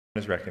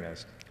Is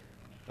recognized.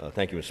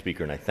 Thank you, Mr.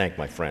 Speaker, and I thank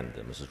my friend,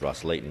 Mrs.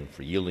 Ross-Layton,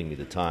 for yielding me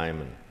the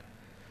time, and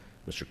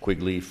Mr.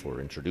 Quigley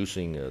for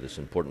introducing this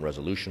important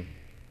resolution.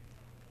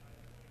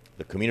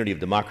 The Community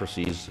of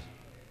Democracies,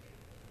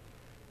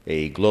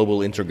 a global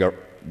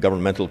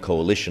intergovernmental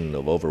coalition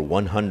of over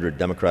 100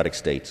 democratic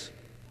states,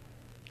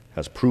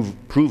 has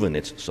proven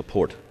its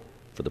support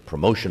for the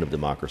promotion of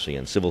democracy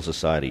and civil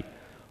society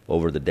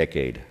over the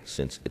decade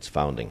since its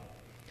founding.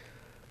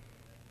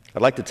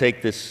 I'd like to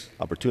take this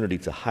opportunity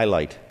to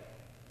highlight,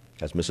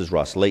 as Mrs.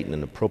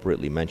 Ross-Layton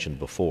appropriately mentioned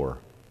before,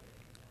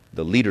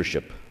 the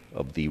leadership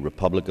of the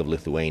Republic of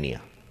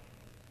Lithuania,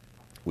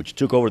 which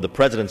took over the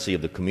presidency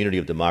of the Community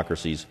of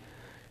Democracies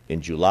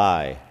in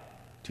July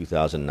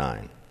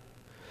 2009.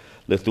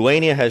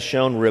 Lithuania has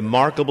shown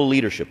remarkable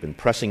leadership in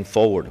pressing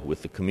forward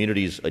with the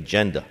community's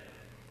agenda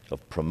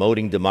of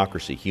promoting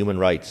democracy, human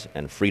rights,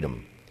 and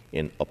freedom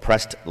in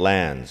oppressed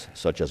lands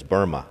such as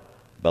Burma,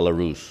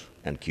 Belarus,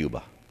 and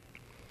Cuba.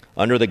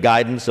 Under the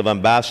guidance of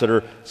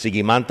Ambassador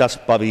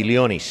Žygimantas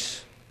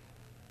Pavilionis,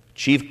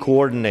 Chief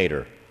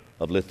Coordinator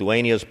of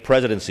Lithuania's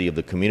presidency of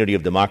the Community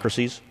of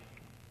Democracies,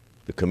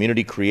 the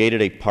community created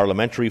a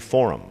parliamentary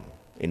forum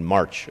in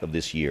March of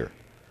this year.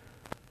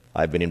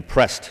 I've been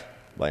impressed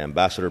by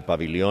Ambassador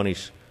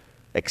Pavilionis'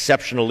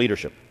 exceptional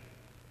leadership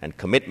and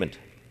commitment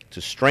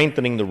to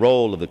strengthening the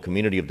role of the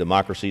Community of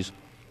Democracies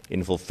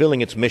in fulfilling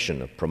its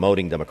mission of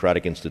promoting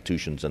democratic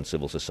institutions and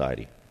civil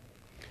society.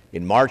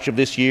 In March of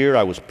this year,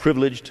 I was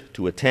privileged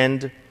to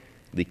attend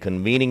the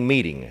convening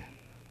meeting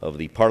of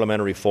the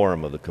Parliamentary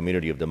Forum of the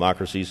Community of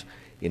Democracies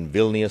in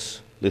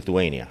Vilnius,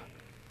 Lithuania.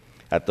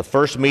 At the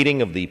first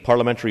meeting of the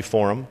Parliamentary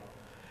Forum,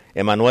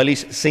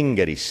 Emanuelis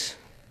Zingeris,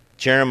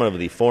 chairman of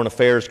the Foreign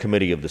Affairs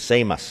Committee of the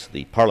Seimas,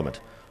 the Parliament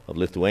of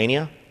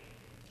Lithuania,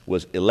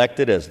 was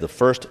elected as the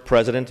first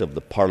president of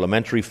the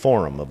Parliamentary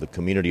Forum of the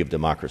Community of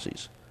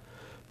Democracies.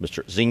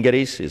 Mr.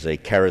 Zingeris is a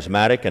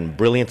charismatic and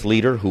brilliant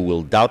leader who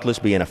will doubtless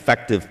be an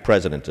effective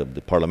president of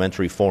the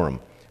Parliamentary Forum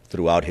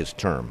throughout his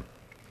term.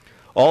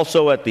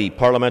 Also at the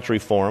Parliamentary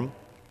Forum,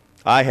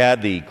 I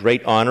had the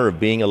great honor of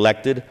being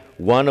elected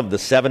one of the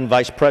 7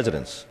 vice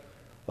presidents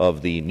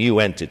of the new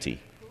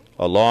entity,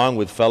 along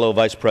with fellow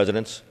vice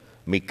presidents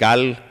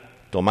Michał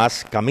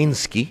Tomasz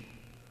Kamiński,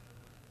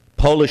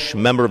 Polish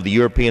member of the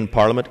European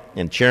Parliament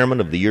and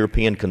chairman of the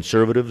European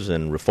Conservatives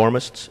and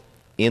Reformists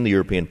in the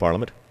European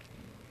Parliament,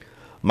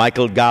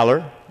 Michael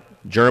Gahler,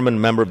 German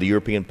member of the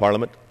European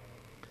Parliament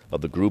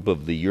of the group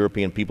of the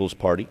European People's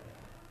Party,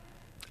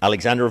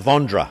 Alexander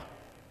Vondra,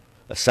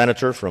 a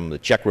senator from the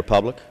Czech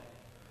Republic,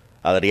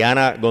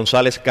 Adriana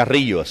González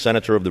Carrillo, a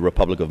senator of the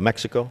Republic of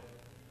Mexico,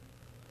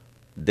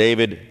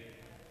 David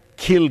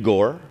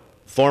Kilgore,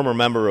 former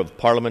member of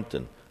Parliament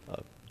and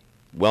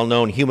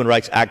well-known human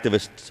rights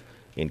activist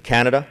in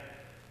Canada,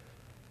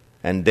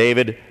 and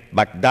David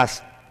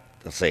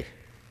Bagdassi,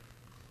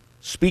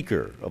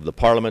 Speaker of the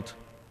Parliament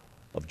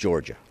of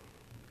Georgia.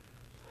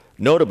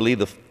 Notably,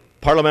 the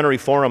Parliamentary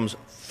Forum's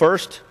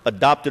first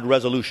adopted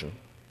resolution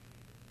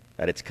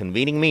at its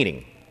convening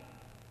meeting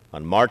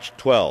on March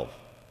 12,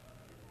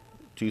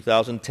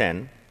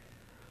 2010,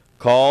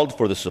 called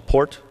for the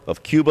support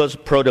of Cuba's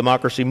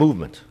pro-democracy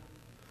movement.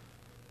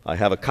 I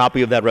have a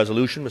copy of that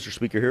resolution, Mr.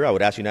 Speaker, here. I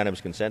would ask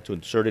unanimous consent to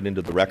insert it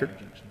into the record.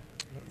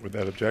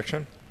 Without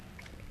objection.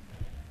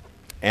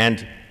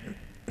 And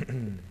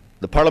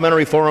the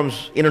Parliamentary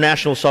Forum's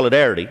international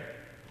solidarity,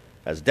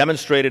 as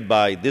demonstrated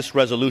by this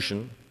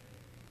resolution,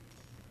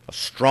 a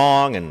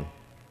strong and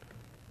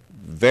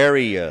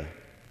very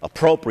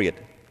appropriate,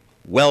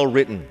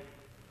 well-written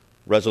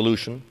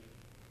resolution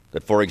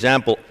that, for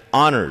example,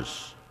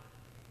 honors,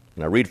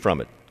 and I read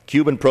from it,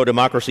 Cuban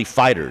pro-democracy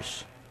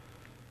fighters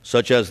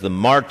such as the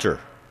martyr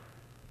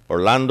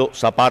Orlando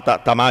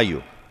Zapata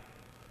Tamayo,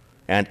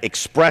 and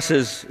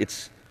expresses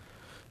its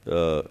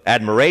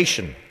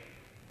admiration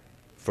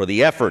for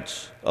the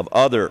efforts of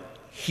other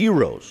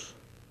heroes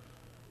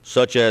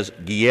such as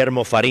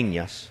Guillermo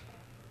Fariñas.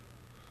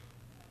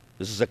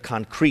 This is a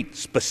concrete,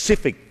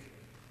 specific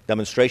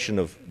demonstration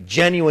of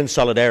genuine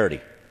solidarity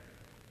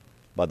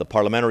by the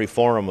Parliamentary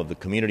Forum of the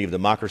Community of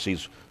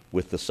Democracies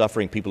with the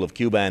suffering people of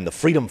Cuba and the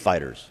freedom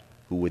fighters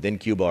who within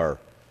Cuba are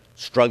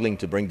struggling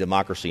to bring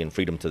democracy and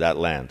freedom to that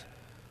land.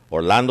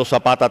 Orlando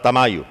Zapata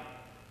Tamayo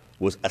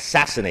was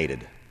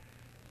assassinated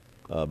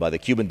by the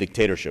Cuban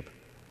dictatorship,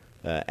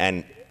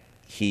 and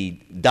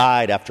he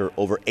died after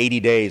over 80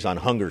 days on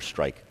hunger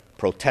strike,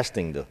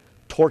 protesting the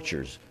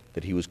tortures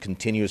that he was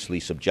continuously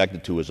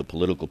subjected to as a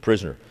political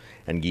prisoner.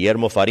 And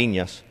Guillermo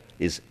Fariñas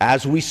is,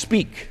 as we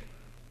speak,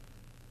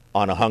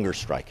 on a hunger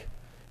strike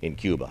in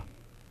Cuba.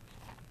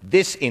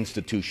 This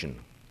institution,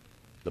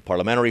 the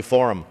Parliamentary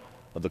Forum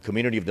of the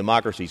Community of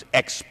Democracies,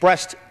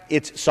 expressed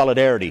its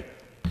solidarity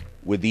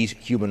with these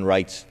human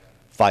rights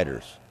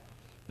fighters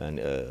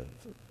and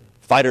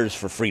fighters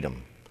for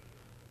freedom,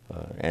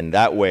 and in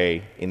that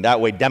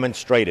way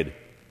demonstrated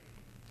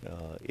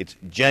its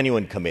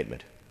genuine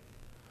commitment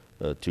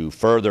to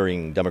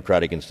furthering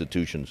democratic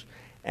institutions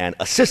and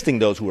assisting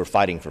those who are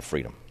fighting for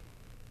freedom.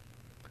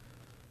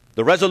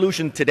 The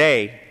resolution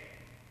today,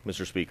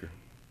 Mr. Speaker,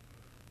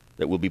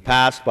 that will be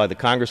passed by the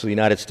Congress of the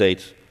United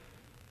States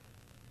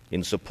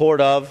in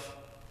support of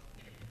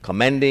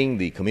commending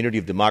the Community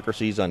of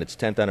Democracies on its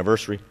 10th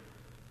anniversary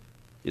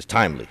is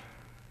timely.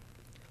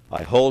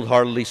 I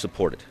wholeheartedly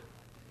support it.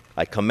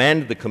 I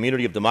commend the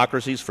Community of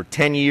Democracies for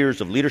 10 years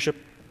of leadership,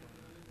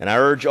 and I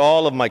urge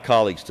all of my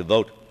colleagues to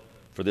vote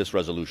for this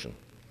resolution.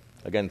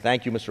 Again,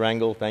 thank you, Mr.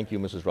 Engel. Thank you,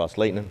 Mrs.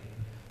 Ross-Leighton.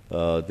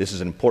 This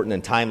is an important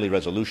and timely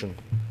resolution.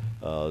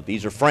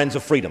 These are friends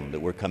of freedom that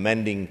we're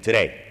commending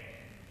today,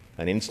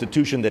 an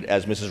institution that,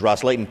 as Mrs.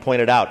 Ross-Leighton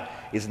pointed out,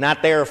 is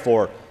not there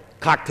for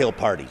cocktail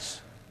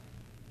parties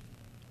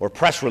or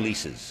press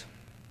releases,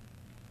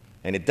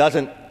 and it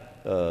doesn't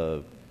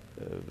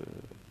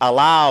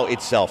allow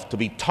itself to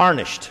be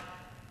tarnished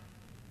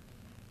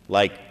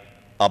like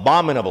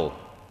abominable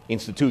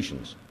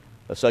institutions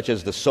such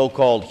as the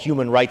so-called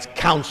Human Rights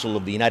Council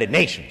of the United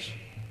Nations,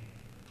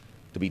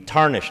 to be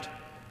tarnished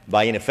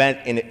by, in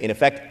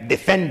effect,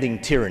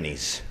 defending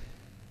tyrannies.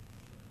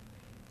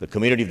 The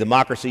Community of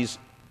Democracies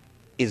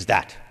is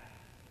that,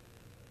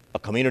 a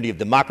community of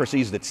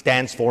democracies that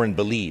stands for and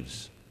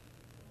believes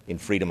in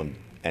freedom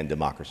and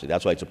democracy.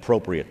 That's why it's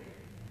appropriate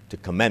to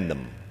commend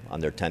them on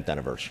their 10th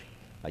anniversary.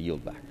 I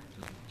yield back.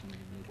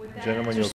 Gentleman,